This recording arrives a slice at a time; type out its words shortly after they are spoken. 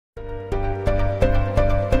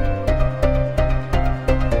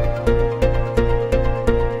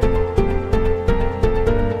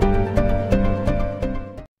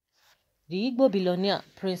Igbo billionaire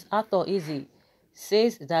Prince Arthur Eze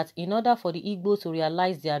says that in order for the Igbos to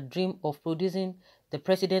realize their dream of producing the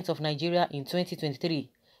president of Nigeria in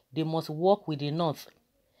 2023, they must work with the North.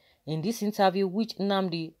 In this interview, which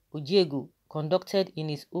Nnamdi Ojiego conducted in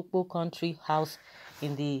his Ukpo country house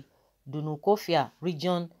in the Dunukofia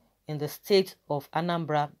region in the state of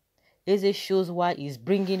Anambra, Eze shows why he's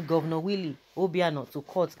bringing Governor Willie Obiano to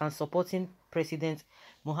court and supporting President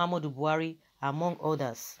Muhammadu Buhari, among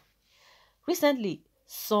others. Recently,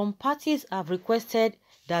 some parties have requested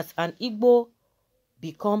that an Igbo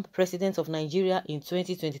become president of Nigeria in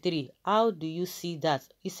 2023. How do you see that?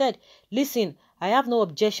 He said, listen, I have no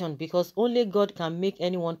objection because only God can make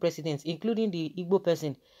anyone president, including the Igbo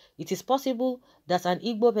person. It is possible that an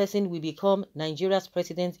Igbo person will become Nigeria's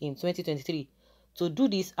president in 2023. To do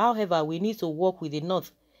this, however, we need to work with the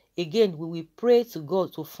North. Again, we will pray to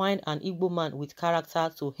God to find an Igbo man with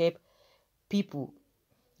character to help people.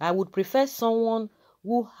 I would prefer someone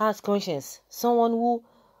who has conscience, someone who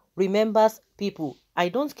remembers people. I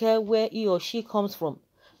don't care where he or she comes from.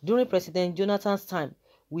 During President Jonathan's time,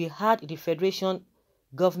 we had the Federation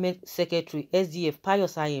Government Secretary, SDF,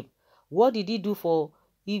 Pius Ayem. What did he do for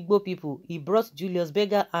Igbo people? He brought Julius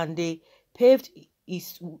Berger and they paved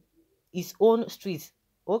his own streets.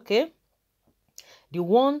 Okay? The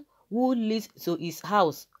one who leads to his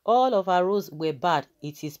house, all of our roads were bad.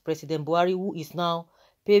 It is President Buhari who is now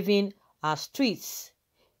paving our streets.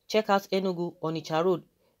 Check out Enugu Onitsha Road,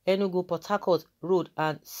 Enugu Port Harcourt Road,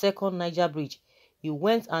 and Second Niger Bridge. He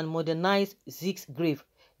went and modernized Zeke's grave.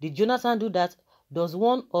 Did Jonathan do that? Does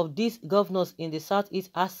one of these governors in the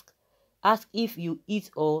southeast ask if you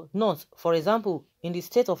eat or not? For example, in the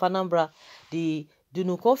state of Anambra, the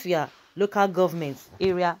Dunukofia local government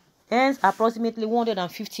area earns approximately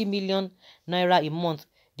 150 million naira a month.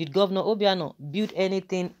 Did Governor Obiano build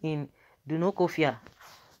anything in Dunukofia?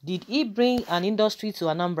 Did he bring an industry to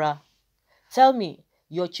Anambra? Tell me,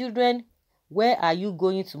 your children, where are you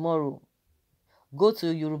going tomorrow? Go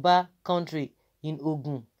to Yoruba country in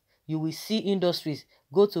Ogun. You will see industries.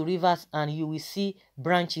 Go to Rivers and you will see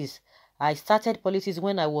branches. I started politics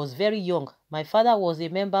when I was very young. My father was a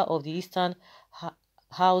member of the Eastern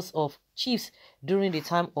House of Chiefs during the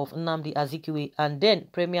time of Nnamdi Azikiwe and then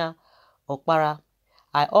Premier Okpara.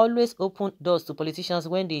 I always opened doors to politicians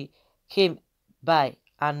when they came by,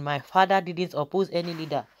 and my father didn't oppose any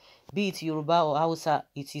leader, be it Yoruba or Hausa.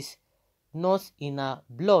 It is not in our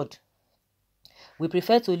blood. We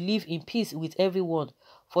prefer to live in peace with everyone.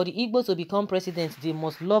 For the Igbos to become president, they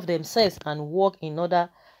must love themselves and work in other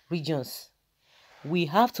regions. We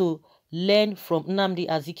have to learn from Nnamdi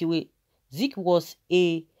Azikiwe. Zik was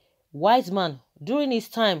a wise man. During his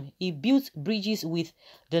time, he built bridges with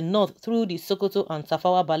the north through the Sokoto and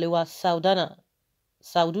Tafawa Balewa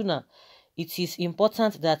Sauduna. It is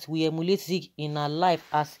important that we emulate Zik in our life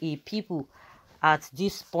as a people at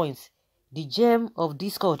this point. The gem of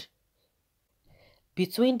discord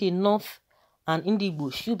between the North and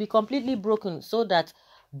Indigbo should be completely broken so that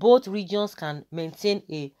both regions can maintain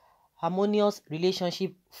a harmonious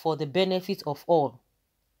relationship for the benefit of all.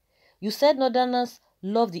 You said Northerners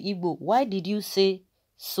love the Igbo. Why did you say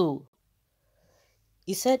so?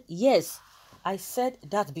 He said, yes, I said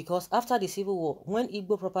that because after the Civil War, when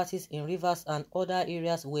Igbo properties in rivers and other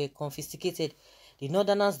areas were confiscated, the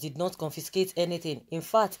Northerners did not confiscate anything. In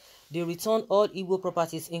fact, they returned all Igbo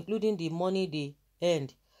properties, including the money they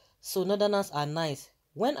earned. So Northerners are nice.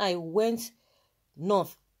 When I went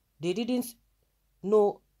north, they didn't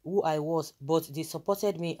know who I was, but they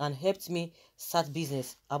supported me and helped me start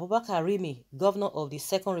business. Abubakar Rimi, governor of the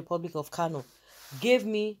Second Republic of Kano, gave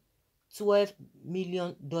me $12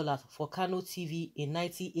 million for Kano TV in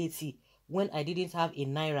 1980 when I didn't have a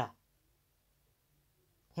naira.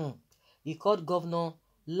 He called Governor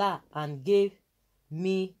La and gave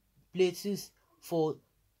me places for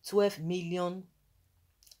 $12 million.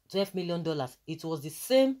 It was the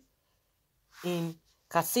same in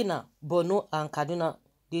Katsina, Borno, and Kaduna.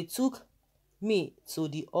 They took me to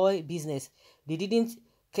the oil business. They didn't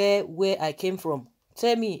care where I came from.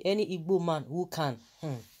 Tell me any Igbo man who can.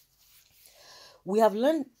 We have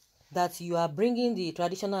learned that you are bringing the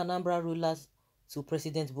traditional Anambra rulers to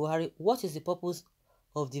President Buhari. What is the purpose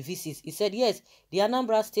of the visit? He said, yes, the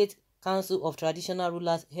Anambra State Council of Traditional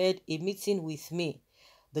Rulers held a meeting with me.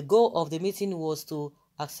 The goal of the meeting was to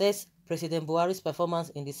assess President Buhari's performance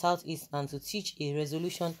in the Southeast and to teach a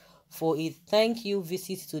resolution for a thank you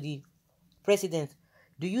visit to the president.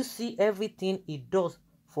 Do you see everything he does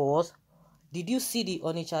for us? Did you see the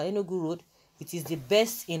Onitsha Enugu Road? It is the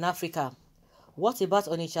best in Africa. What about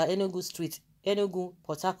Onitsha Enugu Street, Enugu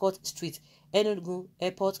Port Harcourt Street, Enugu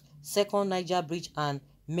Airport, Second Niger Bridge, and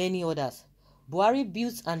many others? Buhari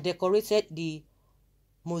built and decorated the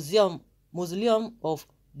museum of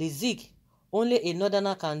the Zik. Only a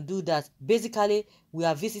northerner can do that. Basically, we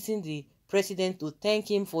are visiting the president to thank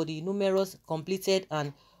him for the numerous completed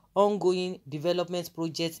and ongoing development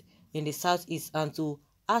projects in the southeast and to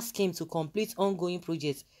ask him to complete ongoing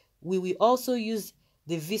projects. We will also use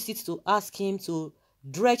the visit to ask him to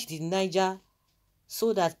dredge the Niger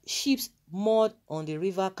so that ships moored on the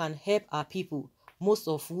river can help our people, most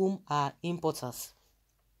of whom are importers.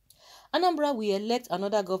 Anambra will elect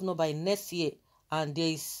another governor by next year, and there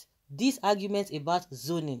is this argument about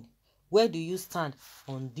zoning. Where do you stand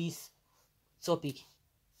on this topic?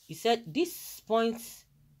 He said the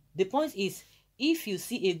point is, if you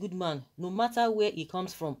see a good man, no matter where he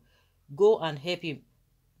comes from, go and help him.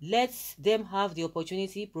 Let them have the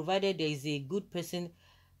opportunity, provided there is a good person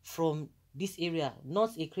from this area,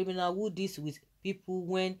 not a criminal who deals with people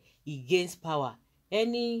when he gains power.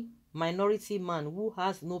 Any minority man who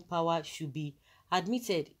has no power should be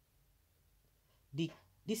admitted.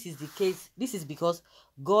 This is the case. This is because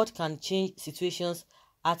God can change situations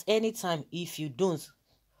at any time. If you don't,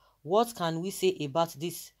 what can we say about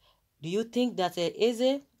this? Do you think that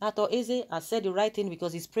Ato Eze has said the right thing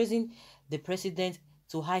because he's praising the president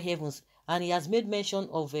to high heavens, and he has made mention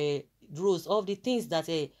of rules of the things that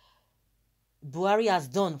Buhari has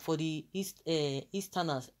done for the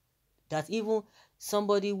Easterners, that even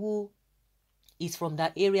somebody who is from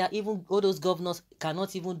that area, even all those governors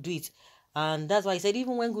cannot even do it. And that's why he said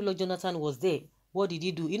even when Goodluck Jonathan was there, what did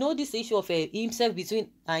he do? You know, this issue of himself between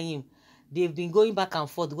Ayim, they've been going back and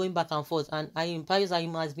forth, and Pius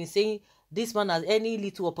Ayim has been saying this man has any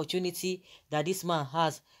little opportunity that this man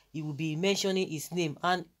has, he will be mentioning his name.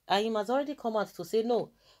 And Ayim has already come out to say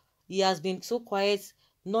no. He has been so quiet,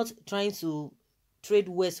 not trying to trade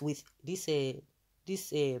west with this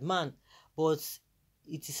man, but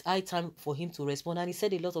it is high time for him to respond. And he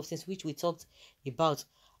said a lot of things which we talked about.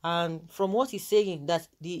 And from what he's saying, that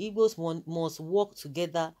the Igbos must work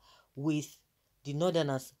together with the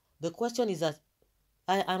Northerners. The question is that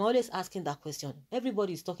I'm always asking that question.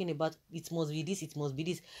 Everybody is talking about it must be this, it must be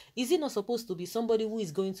this. Is it not supposed to be somebody who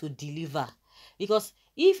is going to deliver? Because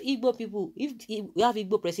if Igbo people, if we have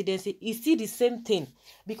Igbo presidency, it's still the same thing.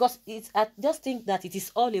 Because I just think that it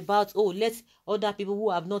is all about, oh, let other people who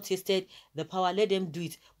have not tasted the power, let them do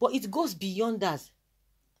it. But it goes beyond that.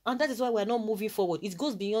 And that is why we're not moving forward. It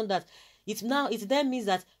goes beyond that. It then means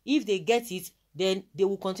that if they get it, then they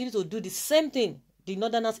will continue to do the same thing the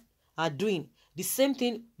Northerners are doing. The same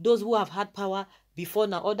thing those who have had power before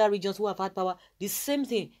now, other regions who have had power, the same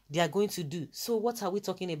thing they are going to do. So what are we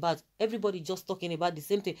talking about? Everybody just talking about the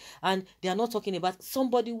same thing. And they are not talking about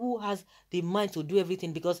somebody who has the mind to do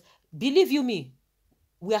everything. Because believe you me,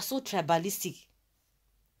 we are so tribalistic.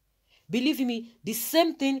 Believe you me, the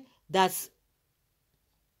same thing that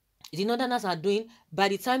the Northerners are doing, by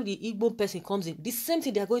the time the Igbo person comes in, the same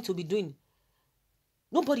thing they are going to be doing.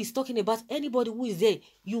 Nobody is talking about anybody who is there.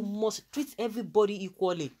 You must treat everybody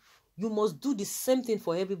equally. You must do the same thing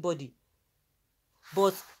for everybody.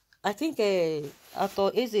 But I think Ato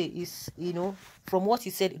Eze is, from what he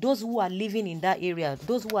said, those who are living in that area,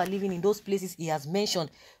 those who are living in those places he has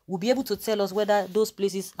mentioned, will be able to tell us whether those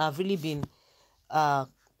places have really been,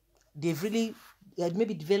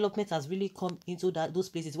 maybe development has really come into those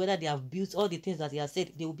places, whether they have built all the things that he has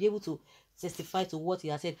said. They will be able to testify to what he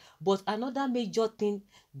has said. But another major thing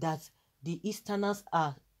that the Easterners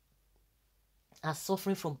are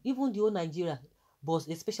suffering from, even the whole Nigeria, but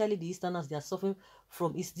especially the Easterners, they are suffering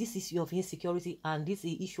from is this issue of insecurity and this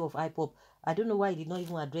issue of IPOP. I don't know why he did not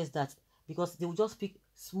even address that, because they will just pick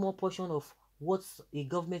small portion of what a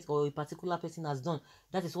government or a particular person has done.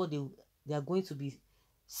 That is what they are going to be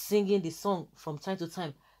singing the song from time to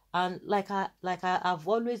time. And like I've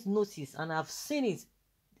always noticed and I've seen it,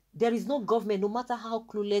 there is no government, no matter how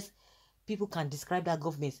clueless people can describe that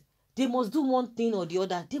government, they must do one thing or the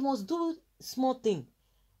other. They must do small thing,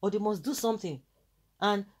 or they must do something.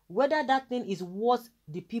 And whether that thing is what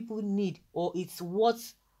the people need, or it's what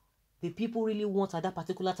the people really want at that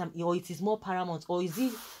particular time, or it is more paramount, or is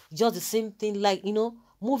it just the same thing, like,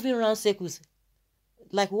 moving around circles.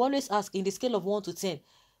 Like we always ask, in the scale of 1 to 10,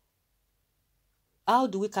 how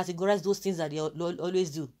do we categorize those things that they always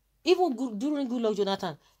do? Even during Goodluck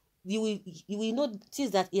Jonathan, you will notice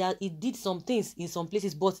that he did some things in some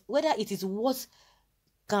places, but whether it is what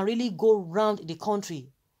can really go around the country,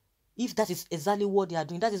 if that is exactly what they are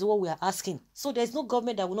doing, that is what we are asking. So there's no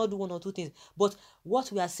government that will not do 1 or 2 things. But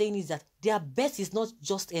what we are saying is that their best is not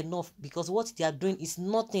just enough, because what they are doing is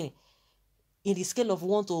nothing. In the scale of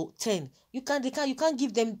 1 to 10, you can't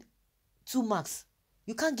give them 2 marks.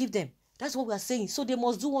 You can't give them. That's what we are saying. So they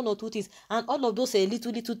must do one or two things, and all of those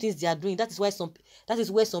little things they are doing. That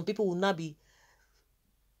is where some people will not be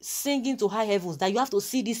singing to high heavens, that you have to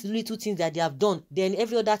see these little things that they have done, then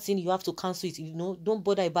every other thing you have to cancel it. Don't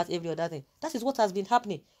bother about every other thing. That is what has been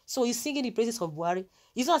happening. So he's singing the praises of Buhari.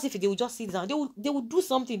 It's not as if they will just sit down. They will do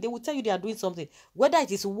something. They will tell you they are doing something. Whether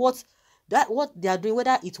it is what they are doing,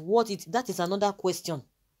 whether it's what it, that is another question.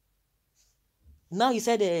 Now he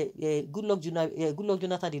said Goodluck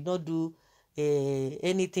Jonathan did not do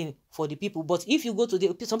anything for the people. But if you go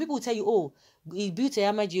to some people will tell you, oh, he built a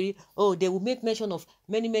Yamajiri, oh, they will make mention of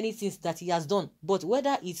many things that he has done. But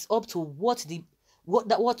whether it's up to what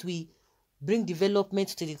we bring development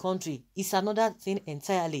to the country is another thing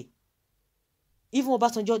entirely. Even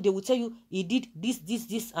Obasanjo, they will tell you he did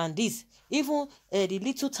this and this. Even the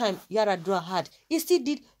little time Yaradua had, he still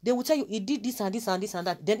did. They will tell you he did this and this and this and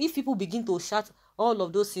that. Then if people begin to shout all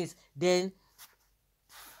of those things, then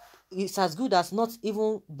it's as good as not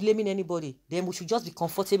even blaming anybody. Then we should just be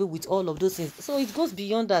comfortable with all of those things. So it goes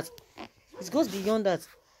beyond that. It goes beyond that.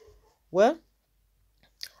 Well,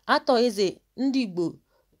 Ato Eze, Ndigbo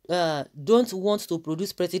don't want to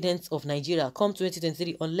produce president of Nigeria come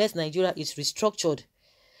 2023 unless Nigeria is restructured.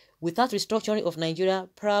 Without restructuring of Nigeria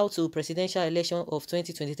prior to presidential election of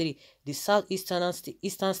 2023, the southeastern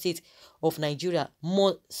state of Nigeria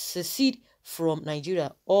must secede from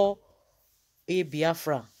Nigeria or a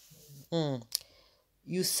Biafra.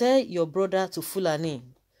 You sell your brother to Fulani.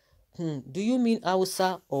 Do you mean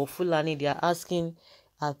Hausa or Fulani? They are asking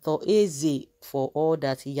Ato Eze for all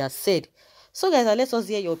that he has said. So guys, let us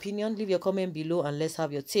hear your opinion. Leave your comment below and let's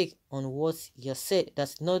have your take on what he has said.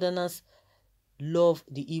 That Northerners love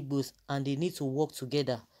the Igbos and they need to work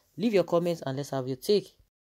together. Leave your comments and let's have your take.